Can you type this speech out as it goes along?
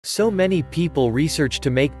So many people research to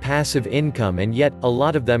make passive income, and yet, a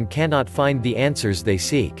lot of them cannot find the answers they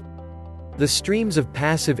seek. The streams of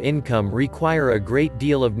passive income require a great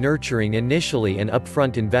deal of nurturing initially and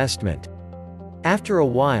upfront investment. After a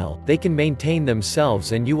while, they can maintain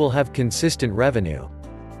themselves and you will have consistent revenue.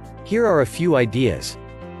 Here are a few ideas.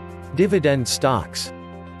 Dividend stocks.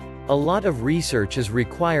 A lot of research is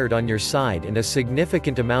required on your side and a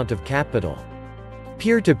significant amount of capital.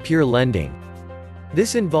 Peer-to-peer lending.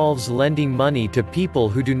 This involves lending money to people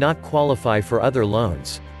who do not qualify for other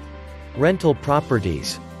loans. Rental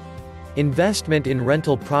properties. Investment in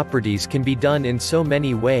rental properties can be done in so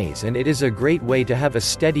many ways, and it is a great way to have a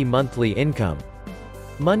steady monthly income.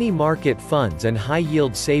 Money market funds and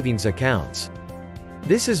high-yield savings accounts.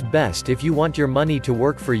 This is best if you want your money to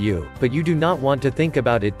work for you, but you do not want to think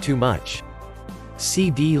about it too much.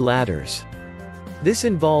 CD ladders. This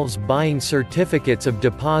involves buying certificates of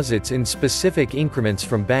deposits in specific increments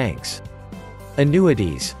from banks.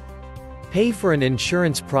 Annuities. Pay for an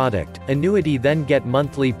insurance product, annuity, then get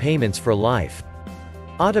monthly payments for life.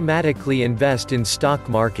 Automatically invest in stock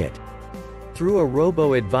market. Through a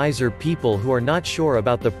robo-advisor, people who are not sure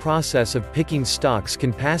about the process of picking stocks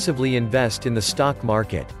can passively invest in the stock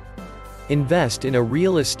market. Invest in a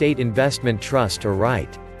real estate investment trust or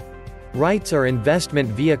REIT. REITs are investment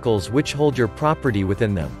vehicles which hold your property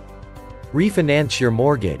within them. Refinance your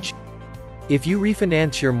mortgage. If you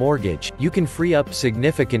refinance your mortgage, you can free up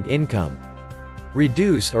significant income.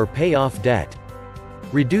 Reduce or pay off debt.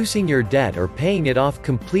 Reducing your debt or paying it off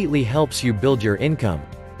completely helps you build your income.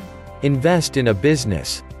 Invest in a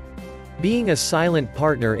business. Being a silent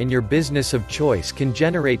partner in your business of choice can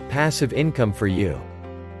generate passive income for you.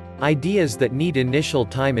 Ideas that need initial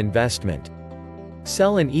time investment.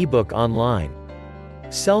 Sell an ebook online.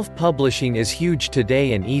 Self-publishing is huge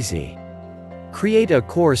today and easy. Create a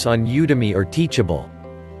course on Udemy or Teachable.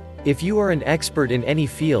 If you are an expert in any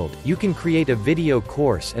field, you can create a video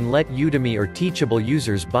course and let Udemy or Teachable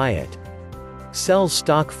users buy it. Sell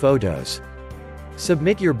stock photos.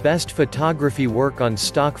 Submit your best photography work on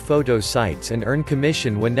stock photo sites and earn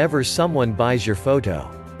commission whenever someone buys your photo.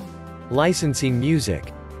 Licensing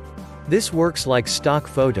music. This works like stock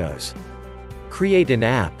photos. Create an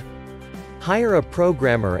app. Hire a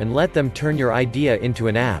programmer and let them turn your idea into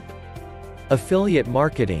an app. Affiliate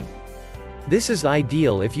marketing. This is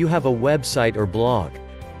ideal if you have a website or blog.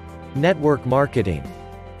 Network marketing.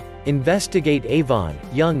 Investigate Avon,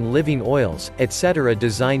 Young Living Oils, etc.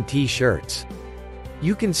 Design t-shirts.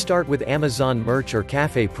 You can start with Amazon Merch or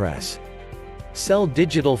Cafe Press. Sell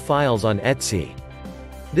digital files on Etsy.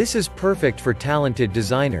 This is perfect for talented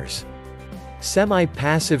designers.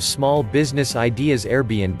 Semi-passive small business ideas.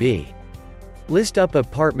 Airbnb. List up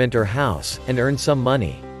apartment or house, and earn some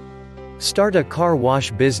money. Start a car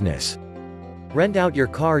wash business. Rent out your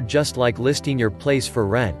car just like listing your place for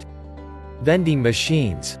rent. Vending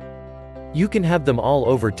machines. You can have them all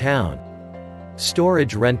over town.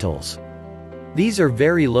 Storage rentals. These are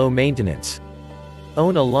very low maintenance.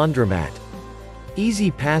 Own a laundromat.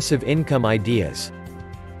 Easy passive income ideas.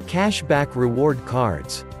 Cashback reward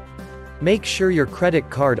cards. Make sure your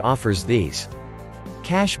credit card offers these.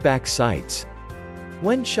 Cashback sites.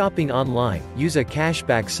 When shopping online, use a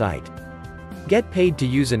cashback site. Get paid to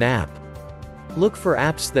use an app. Look for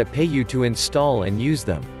apps that pay you to install and use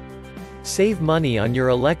them. Save money on your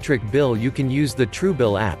electric bill. You can use the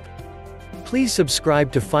Truebill app. Please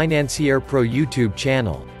subscribe to Financier Pro YouTube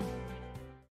channel.